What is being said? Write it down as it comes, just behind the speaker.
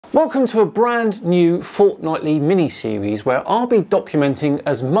Welcome to a brand new fortnightly mini-series where I'll be documenting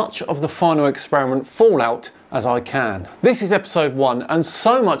as much of the final experiment fallout as I can. This is episode 1 and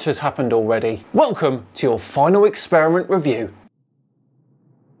so much has happened already. Welcome to your final experiment review.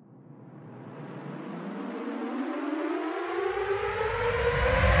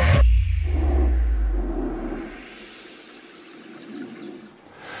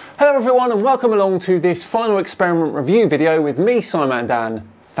 Hello everyone and welcome along to this final experiment review video with me, Simon Dan.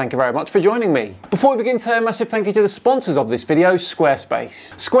 Thank you very much for joining me. Before we begin today, a massive thank you to the sponsors of this video,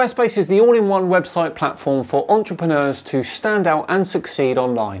 Squarespace. Squarespace is the all-in-one website platform for entrepreneurs to stand out and succeed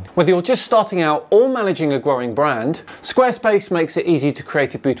online. Whether you're just starting out or managing a growing brand, Squarespace makes it easy to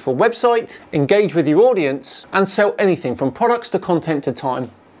create a beautiful website, engage with your audience, and sell anything from products to content to time,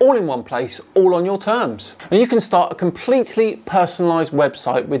 all in one place, all on your terms. And you can start a completely personalized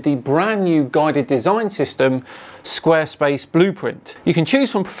website with the brand new guided design system, Squarespace Blueprint. You can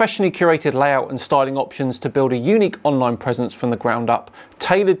choose from professionally curated layout and styling options to build a unique online presence from the ground up,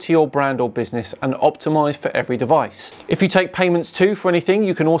 tailored to your brand or business and optimized for every device. If you take payments too for anything,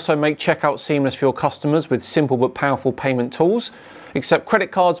 you can also make checkout seamless for your customers with simple but powerful payment tools. Accept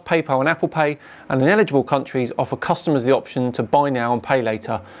credit cards, PayPal and Apple Pay, and in eligible countries offer customers the option to buy now and pay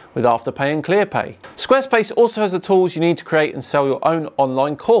later with Afterpay and ClearPay. Squarespace also has the tools you need to create and sell your own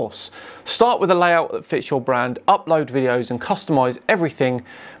online course. Start with a layout that fits your brand, upload videos and customize everything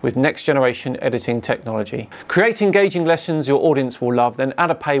with next generation editing technology. Create engaging lessons your audience will love, then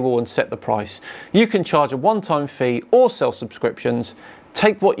add a paywall and set the price. You can charge a one-time fee or sell subscriptions.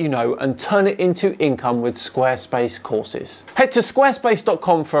 Take what you know and turn it into income with Squarespace courses. Head to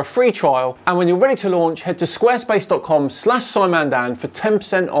squarespace.com for a free trial, and when you're ready to launch, head to squarespace.com/SimonDan for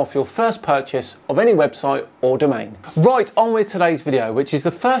 10% off your first purchase of any website or domain. Right, on with today's video, which is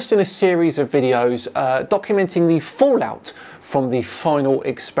the first in a series of videos documenting the fallout from the final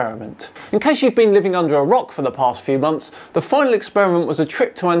experiment. In case you've been living under a rock for the past few months, the final experiment was a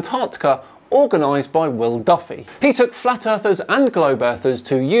trip to Antarctica organised by Will Duffy. He took flat earthers and globe earthers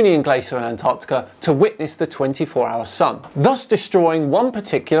to Union Glacier in Antarctica to witness the 24-hour sun, thus destroying one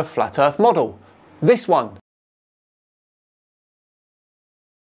particular flat earth model. This one.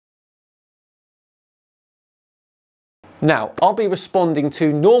 Now, I'll be responding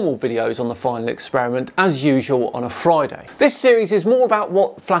to normal videos on the final experiment as usual on a Friday. This series is more about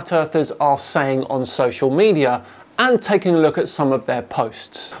what flat earthers are saying on social media and taking a look at some of their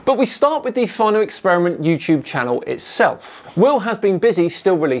posts. But we start with the final experiment YouTube channel itself. Will has been busy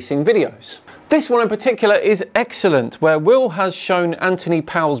still releasing videos. This one in particular is excellent, where Will has shown Anthony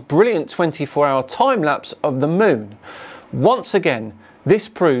Powell's brilliant 24-hour time-lapse of the moon. Once again, this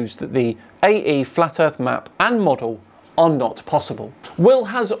proves that the AE flat earth map and model are not possible. Will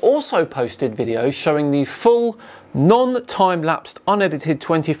has also posted videos showing the full, non-time-lapsed, unedited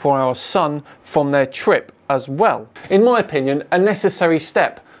 24-hour sun from their trip as well. In my opinion, a necessary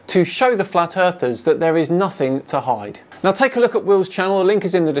step to show the flat earthers that there is nothing to hide. Now take a look at Will's channel, the link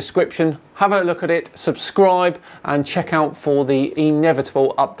is in the description. Have a look at it, subscribe and check out for the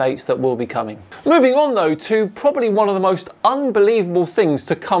inevitable updates that will be coming. Moving on though to probably one of the most unbelievable things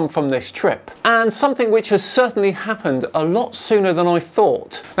to come from this trip, and something which has certainly happened a lot sooner than I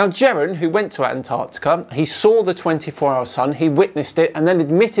thought. Now Jeran, who went to Antarctica, he saw the 24-hour sun, he witnessed it and then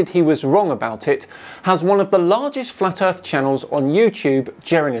admitted he was wrong about it, has one of the largest flat earth channels on YouTube,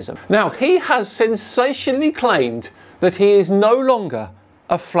 Jeranism. Now he has sensationally claimed that he is no longer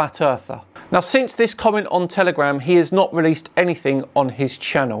a flat earther. Now since this comment on Telegram, he has not released anything on his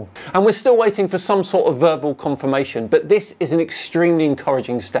channel. And we're still waiting for some sort of verbal confirmation, but this is an extremely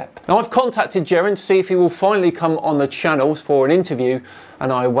encouraging step. Now I've contacted Jeran to see if he will finally come on the channels for an interview,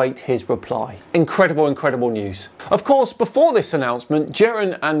 and I await his reply. Incredible, incredible news. Of course, before this announcement,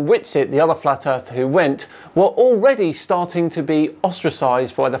 Jeran and Whitsit, the other flat earther who went, were already starting to be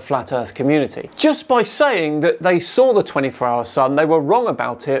ostracised by the flat earth community. Just by saying that they saw the 24-hour sun, they were wrong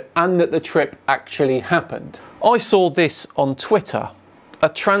about it, and that the trip actually happened. I saw this on Twitter, a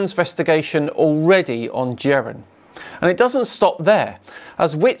transvestigation already on Jeran. And it doesn't stop there,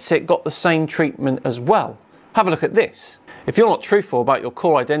 as Whitsit got the same treatment as well. Have a look at this. If you're not truthful about your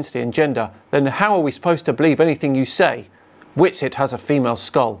core identity and gender, then how are we supposed to believe anything you say? Whitsit has a female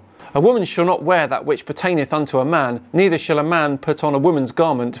skull. A woman shall not wear that which pertaineth unto a man, neither shall a man put on a woman's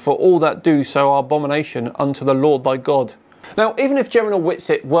garment, for all that do so are abomination unto the Lord thy God. Now, even if Jeran or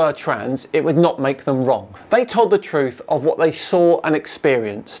Whitsit were trans, it would not make them wrong. They told the truth of what they saw and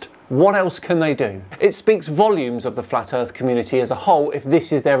experienced. What else can they do? It speaks volumes of the flat earth community as a whole if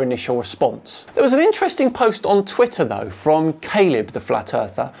this is their initial response. There was an interesting post on Twitter though from Caleb the flat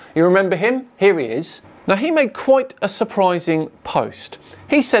earther. You remember him? Here he is. Now, he made quite a surprising post.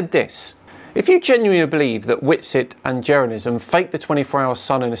 He said this: "If you genuinely believe that Whitsitt and Jeranism faked the 24-hour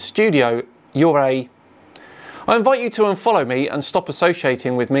sun in a studio, you're a... I invite you to unfollow me and stop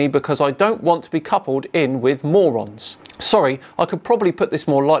associating with me because I don't want to be coupled in with morons." Sorry, I could probably put this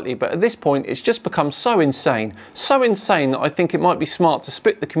more lightly, but at this point it's just become so insane that I think it might be smart to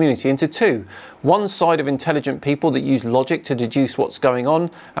split the community into two. One side of intelligent people that use logic to deduce what's going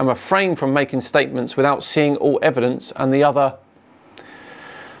on and refrain from making statements without seeing all evidence, and the other...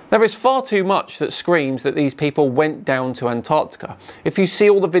 There is far too much that screams that these people went down to Antarctica. If you see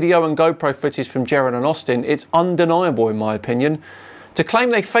all the video and GoPro footage from Jeren and Austin, it's undeniable in my opinion. To claim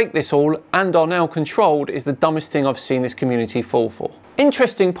they faked this all and are now controlled is the dumbest thing I've seen this community fall for.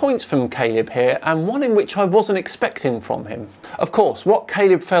 Interesting points from Caleb here, and one in which I wasn't expecting from him. Of course, what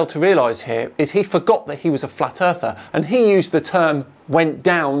Caleb failed to realise here is he forgot that he was a flat earther, and he used the term "went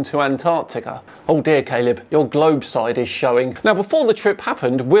down to Antarctica." Oh dear, Caleb, your globe side is showing. Now, before the trip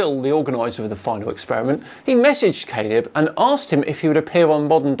happened, Will, the organiser of the final experiment, he messaged Caleb and asked him if he would appear on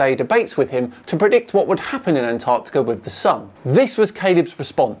Modern Day Debates with him to predict what would happen in Antarctica with the sun. This was Caleb's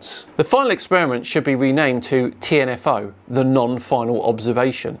response. The final experiment should be renamed to TNFO, the non-final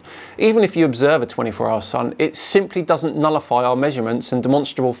observation. Even if you observe a 24-hour sun, it simply doesn't nullify our measurements and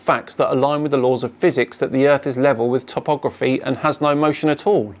demonstrable facts that align with the laws of physics that the Earth is level with topography and has no motion at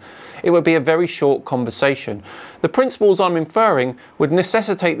all. It would be a very short conversation. The principles I'm inferring would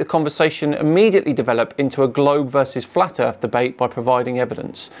necessitate the conversation immediately develop into a globe versus flat earth debate by providing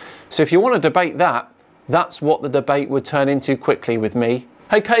evidence. So if you want to debate that, that's what the debate would turn into quickly with me.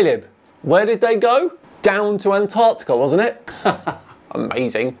 Hey Caleb, where did they go? Down to Antarctica, wasn't it?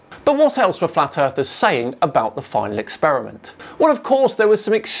 Amazing. But what else were flat earthers saying about the final experiment? Well, of course, there was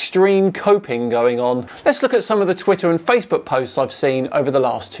some extreme coping going on. Let's look at some of the Twitter and Facebook posts I've seen over the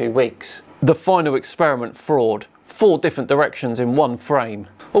last 2 weeks. The final experiment fraud. 4 different directions in one frame.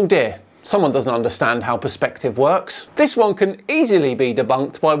 Oh dear, someone doesn't understand how perspective works. This one can easily be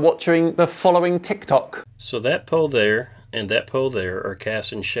debunked by watching the following TikTok. So that pole there and that pole there are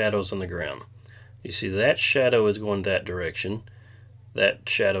casting shadows on the ground. You see that shadow is going that direction. That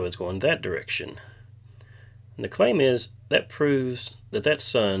shadow is going that direction. And the claim is that proves that that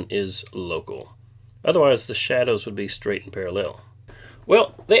sun is local. Otherwise the shadows would be straight and parallel.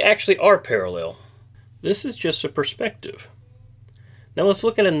 Well, they actually are parallel. This is just a perspective. Now let's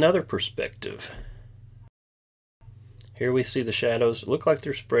look at another perspective. Here we see the shadows look like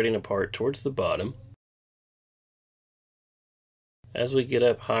they're spreading apart towards the bottom. As we get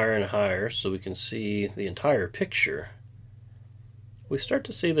up higher and higher so we can see the entire picture, we start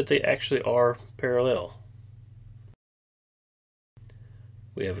to see that they actually are parallel.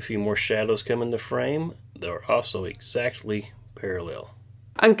 We have a few more shadows come into frame. They're also exactly parallel.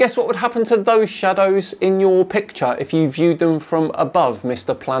 And guess what would happen to those shadows in your picture if you viewed them from above,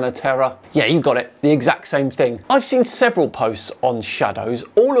 Mr. Planetera? Yeah, you got it, the exact same thing. I've seen several posts on shadows,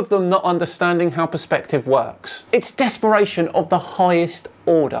 all of them not understanding how perspective works. It's desperation of the highest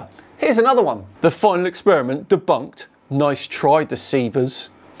order. Here's another one. The final experiment debunked. Nice try, deceivers.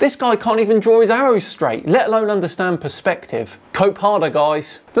 This guy can't even draw his arrows straight, let alone understand perspective. Cope harder,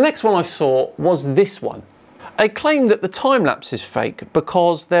 guys. The next one I saw was this one. A claim that the time lapse is fake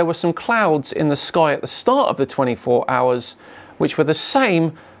because there were some clouds in the sky at the start of the 24 hours which were the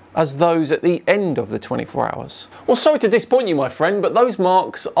same as those at the end of the 24 hours. Well, sorry to disappoint you, my friend, but those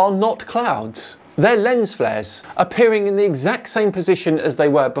marks are not clouds. They're lens flares, appearing in the exact same position as they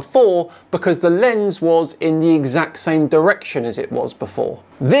were before because the lens was in the exact same direction as it was before.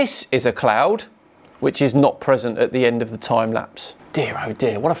 This is a cloud, which is not present at the end of the time lapse. Dear oh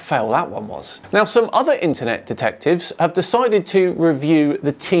dear, what a fail that one was. Now, some other internet detectives have decided to review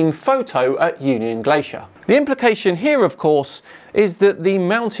the team photo at Union Glacier. The implication here, of course, is that the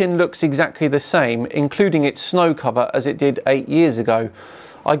mountain looks exactly the same, including its snow cover, as it did 8 years ago.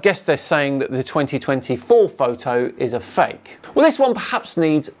 I guess they're saying that the 2024 photo is a fake. Well, this one perhaps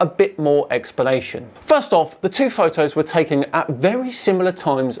needs a bit more explanation. First off, the 2 photos were taken at very similar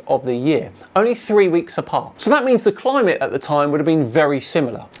times of the year, only 3 weeks apart. So that means the climate at the time would have been very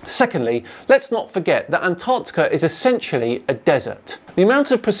similar. Secondly, let's not forget that Antarctica is essentially a desert. The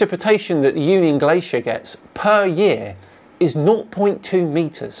amount of precipitation that the Union Glacier gets per year is 0.2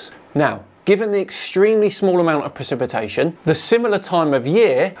 meters. Now, given the extremely small amount of precipitation, the similar time of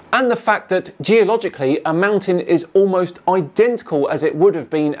year, and the fact that geologically a mountain is almost identical as it would have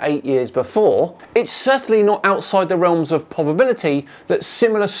been 8 years before, it's certainly not outside the realms of probability that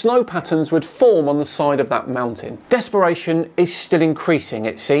similar snow patterns would form on the side of that mountain. Desperation is still increasing,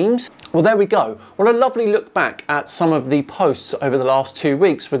 it seems. Well, there we go. Well, a lovely look back at some of the posts over the last 2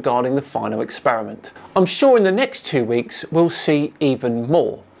 weeks regarding the final experiment. I'm sure in the next 2 weeks we'll see even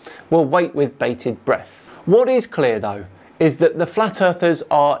more. We'll wait with bated breath. What is clear though is that the flat earthers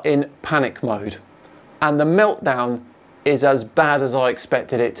are in panic mode, and the meltdown is as bad as I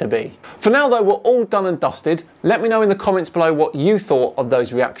expected it to be. For now though, we're all done and dusted. Let me know in the comments below what you thought of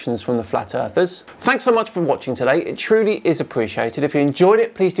those reactions from the flat earthers. Thanks so much for watching today. It truly is appreciated. If you enjoyed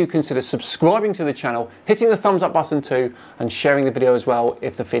it, please do consider subscribing to the channel, hitting the thumbs up button too, and sharing the video as well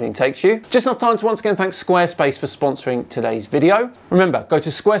if the feeling takes you. Just enough time to once again thank Squarespace for sponsoring today's video. Remember, go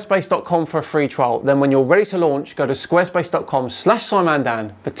to squarespace.com for a free trial. Then when you're ready to launch, go to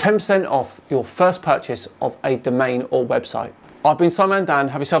squarespace.com/SimonDan for 10% off your first purchase of a domain or website. I've been Simon Dan.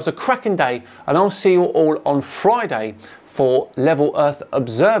 Have yourselves a cracking day, and I'll see you all on Friday for Level Earth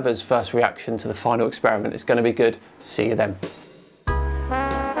Observer's first reaction to the final experiment. It's going to be good. See you then.